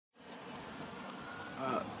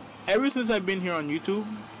Ever since I've been here on YouTube,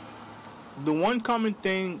 the one common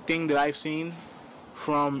thing that I've seen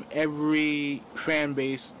from every fan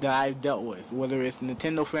base that I've dealt with, whether it's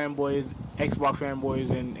Nintendo fanboys, Xbox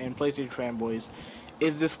fanboys, and PlayStation fanboys,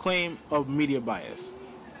 is this claim of media bias.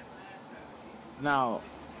 Now,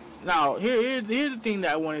 here's the thing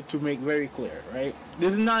that I wanted to make very clear. Right,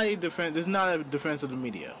 this is not a defense. This is not a defense of the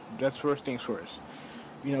media. That's first things first.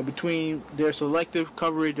 Between their selective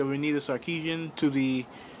coverage of Anita Sarkeesian to the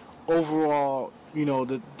overall,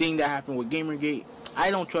 the thing that happened with Gamergate, I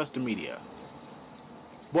don't trust the media.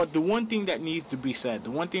 But the one thing that needs to be said,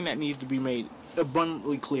 the one thing that needs to be made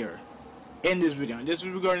abundantly clear in this video, and this is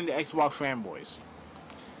regarding the Xbox fanboys,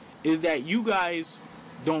 is that you guys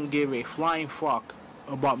don't give a flying fuck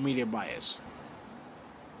about media bias,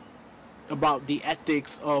 about the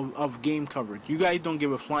ethics of game coverage. You guys don't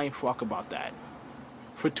give a flying fuck about that.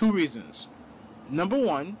 For two reasons. Number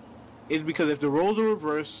one is because if the roles are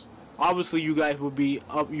reversed, obviously you guys would be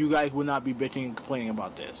up. You guys would not be bitching and complaining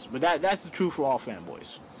about this. But that's the truth for all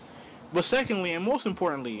fanboys. But secondly, and most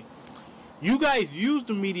importantly, you guys use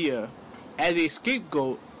the media as a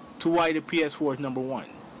scapegoat to why the PS4 is number one,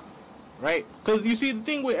 right? Because you see, the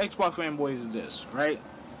thing with Xbox fanboys is this, right?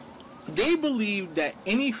 They believe that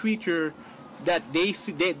any feature that they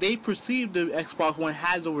perceive the Xbox One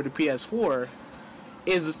has over the PS4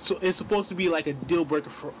 is supposed to be like a deal breaker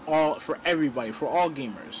for everybody, for all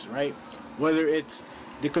gamers, right? Whether it's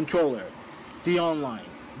the controller, the online,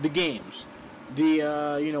 the games, the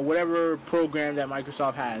whatever program that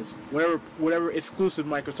Microsoft has, whatever exclusive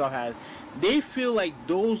Microsoft has, they feel like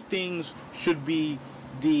those things should be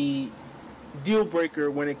the deal breaker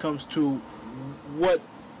when it comes to what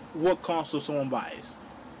console someone buys,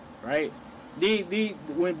 right? When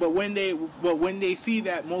they see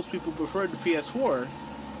that most people prefer the PS4,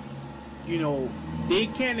 they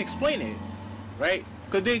can't explain it, right?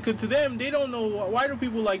 Because to them, they don't know why do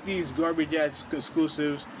people like these garbage ass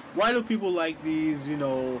exclusives. Why do people like these these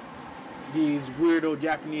weirdo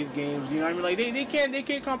Japanese games? What I mean? Like they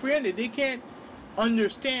can't comprehend it. They can't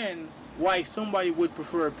understand why somebody would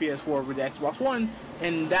prefer a PS4 over the Xbox One,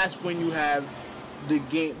 and that's when you have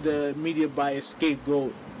the media bias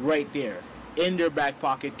scapegoat right there in their back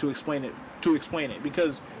pocket to explain it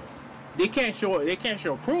because they can't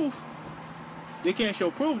show proof. They can't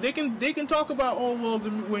show proof. They can talk about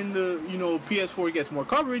when the PS4 gets more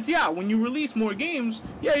coverage. Yeah, when you release more games,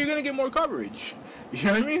 yeah, you're gonna get more coverage. You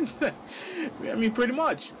know what I mean? I mean, pretty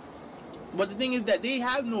much. But the thing is that they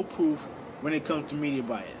have no proof when it comes to media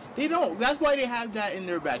bias. They don't. That's why they have that in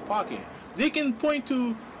their back pocket. They can point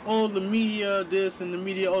to the media this and the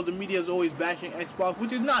media is always bashing Xbox,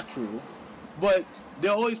 which is not true. But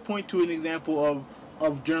they'll always point to an example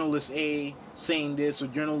of journalist A saying this or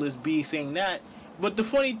journalist B saying that. But the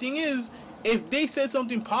funny thing is, if they said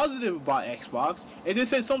something positive about Xbox, if they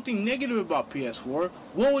said something negative about PS4,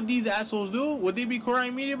 what would these assholes do? Would they be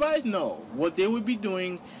crying media bias? No. What they would be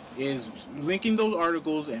doing is linking those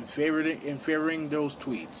articles and favoring those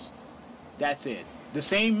tweets. That's it. The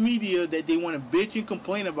same media that they want to bitch and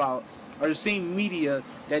complain about are the same media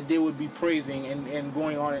that they would be praising and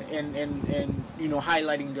going on and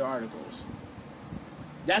highlighting their articles.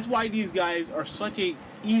 That's why these guys are such a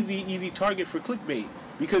easy target for clickbait,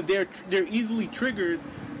 because they're easily triggered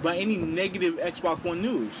by any negative Xbox One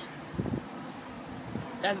news.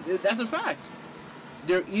 That's a fact.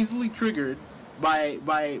 They're easily triggered by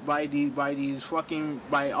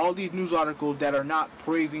all these news articles that are not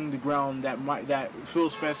praising the ground that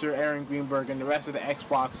Phil Spencer, Aaron Greenberg, and the rest of the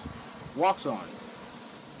Xbox walks on.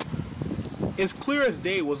 It's clear as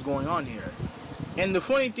day what's going on here. And the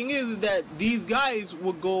funny thing is that these guys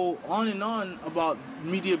will go on and on about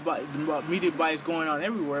media bias going on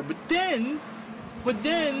everywhere, but then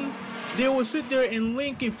they will sit there and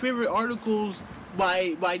link and favorite articles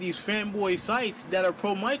by these fanboy sites that are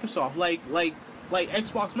pro Microsoft, like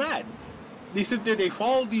Xbox Mad. They sit there, they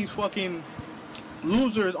follow these fucking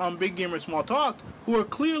losers on Big Gamer Small Talk who are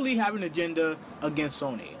clearly having an agenda against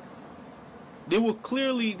Sony. They will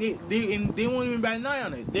clearly they won't even bat an eye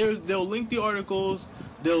on it. They'll link the articles,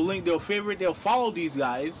 they'll favorite, they'll follow these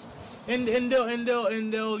guys, and they'll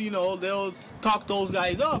talk those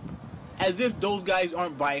guys up as if those guys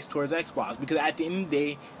aren't biased towards Xbox, because at the end of the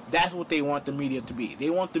day, that's what they want the media to be.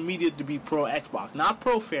 They want the media to be pro Xbox, not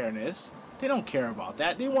pro fairness. They don't care about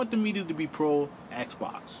that. They want the media to be pro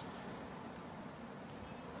Xbox.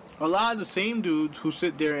 A lot of the same dudes who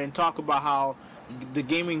sit there and talk about how the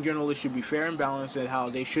gaming journalists should be fair and balanced and how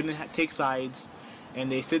they shouldn't take sides,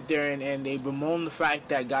 and they sit there and they bemoan the fact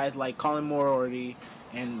that guys like Colin Moriarty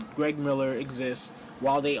and Greg Miller exist,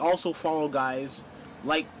 while they also follow guys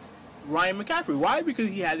like Ryan McCaffrey. Why? Because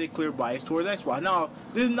he has a clear bias towards Xbox. Now,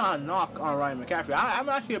 this is not a knock on Ryan McCaffrey. I'm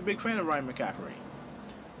actually a big fan of Ryan McCaffrey.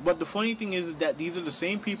 But the funny thing is that these are the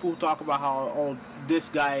same people who talk about how this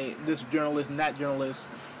guy, this journalist, and that journalist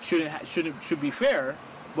should be fair.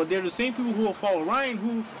 But they're the same people who will follow Ryan,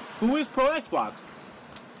 who is pro Xbox,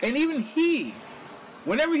 and even he,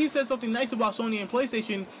 whenever he says something nice about Sony and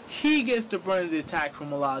PlayStation, he gets the brunt of the attack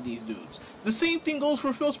from a lot of these dudes. The same thing goes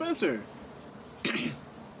for Phil Spencer,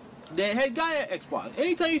 the head guy at Xbox.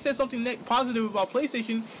 Anytime he says something positive about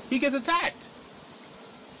PlayStation, he gets attacked.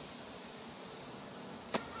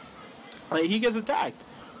 Like, he gets attacked.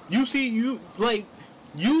 You see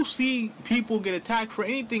people get attacked for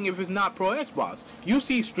anything if it's not pro Xbox. You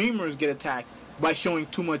see streamers get attacked by showing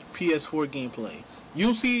too much PS4 gameplay.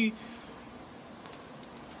 You'll see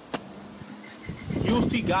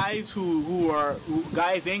guys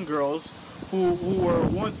guys and girls who were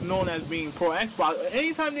once known as being pro Xbox.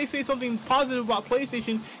 Anytime they say something positive about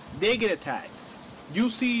PlayStation, they get attacked. You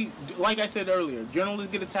see, like I said earlier,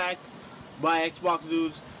 journalists get attacked by Xbox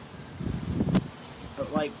dudes.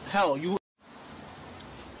 Like hell, you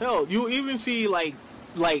even see like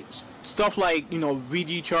stuff like,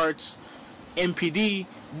 VG charts, MPD.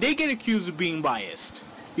 They get accused of being biased.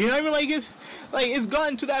 You know what I mean? It's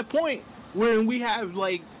gotten to that point where we have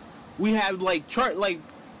chart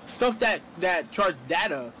stuff that charts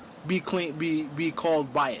data be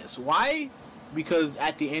called bias. Why? Because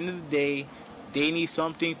at the end of the day, they need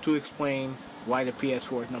something to explain why the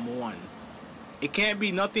PS4 is number one. It can't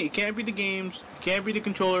be nothing. It can't be the games. It can't be the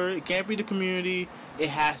controller. It can't be the community. It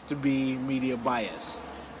has to be media bias,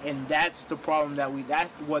 and that's the problem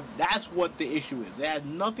That's what the issue is. It has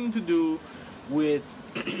nothing to do with.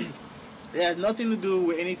 It has nothing to do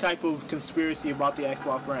with any type of conspiracy about the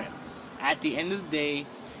Xbox brand. At the end of the day,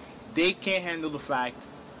 they can't handle the fact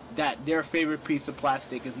that their favorite piece of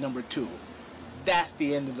plastic is number 2. That's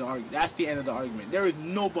the end of the argument. That's the end of the argument. There is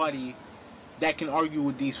nobody that can argue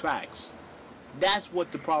with these facts. That's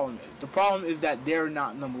what the problem is. The problem is that they're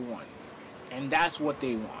not number 1. And that's what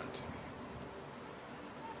they want.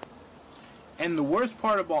 And the worst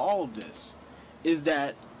part about all of this is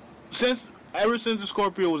that ever since the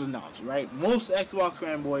Scorpio was announced, right? Most Xbox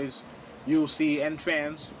fanboys you'll see, and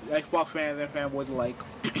fans, Xbox fans and fanboys alike,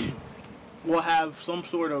 will have some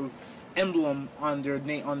sort of emblem on their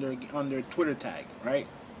name, on their Twitter tag, right?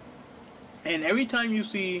 And every time you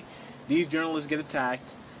see these journalists get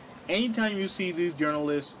attacked, anytime you see these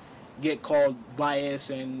journalists get called bias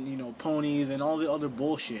and ponies and all the other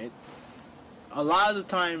bullshit, a lot of the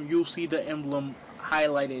time you'll see the emblem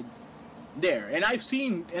highlighted there. And I've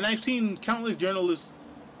seen countless journalists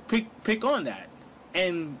pick on that.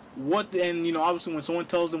 And obviously when someone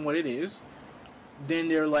tells them what it is, then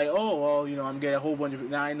they're like, oh well, I'm getting a whole bunch of,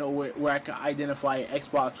 now I know where I can identify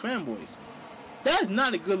Xbox fanboys. That's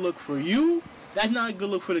not a good look for you. That's not a good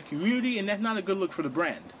look for the community, and that's not a good look for the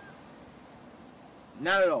brand.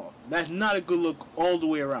 Not at all. That's not a good look all the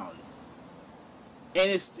way around. And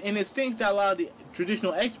it stinks that a lot of the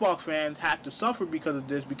traditional Xbox fans have to suffer because of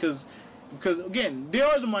this, because again, they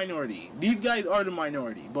are the minority. These guys are the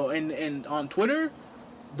minority. But and on Twitter,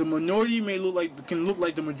 the minority can look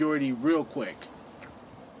like the majority real quick.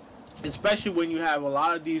 Especially when you have a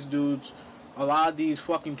lot of these dudes, a lot of these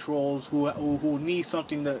fucking trolls who need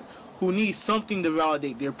something to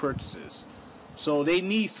validate their purchases. So they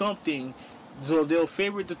need something. So they'll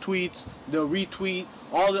favorite the tweets, they'll retweet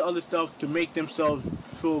all the other stuff to make themselves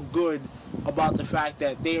feel good about the fact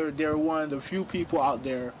that they're one of the few people out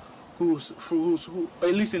there who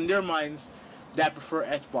at least in their minds, that prefer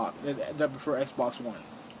Xbox One.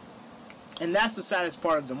 And that's the saddest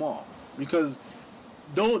part of them all, because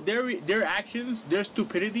though their actions, their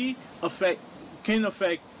stupidity can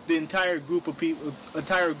affect the entire group of people,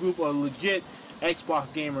 entire group of legit Xbox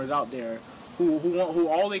gamers out there who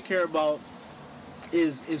all they care about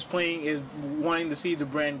is wanting to see the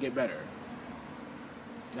brand get better.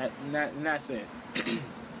 And that's it.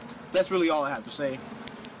 That's really all I have to say.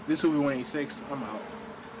 This will be 186. I'm out.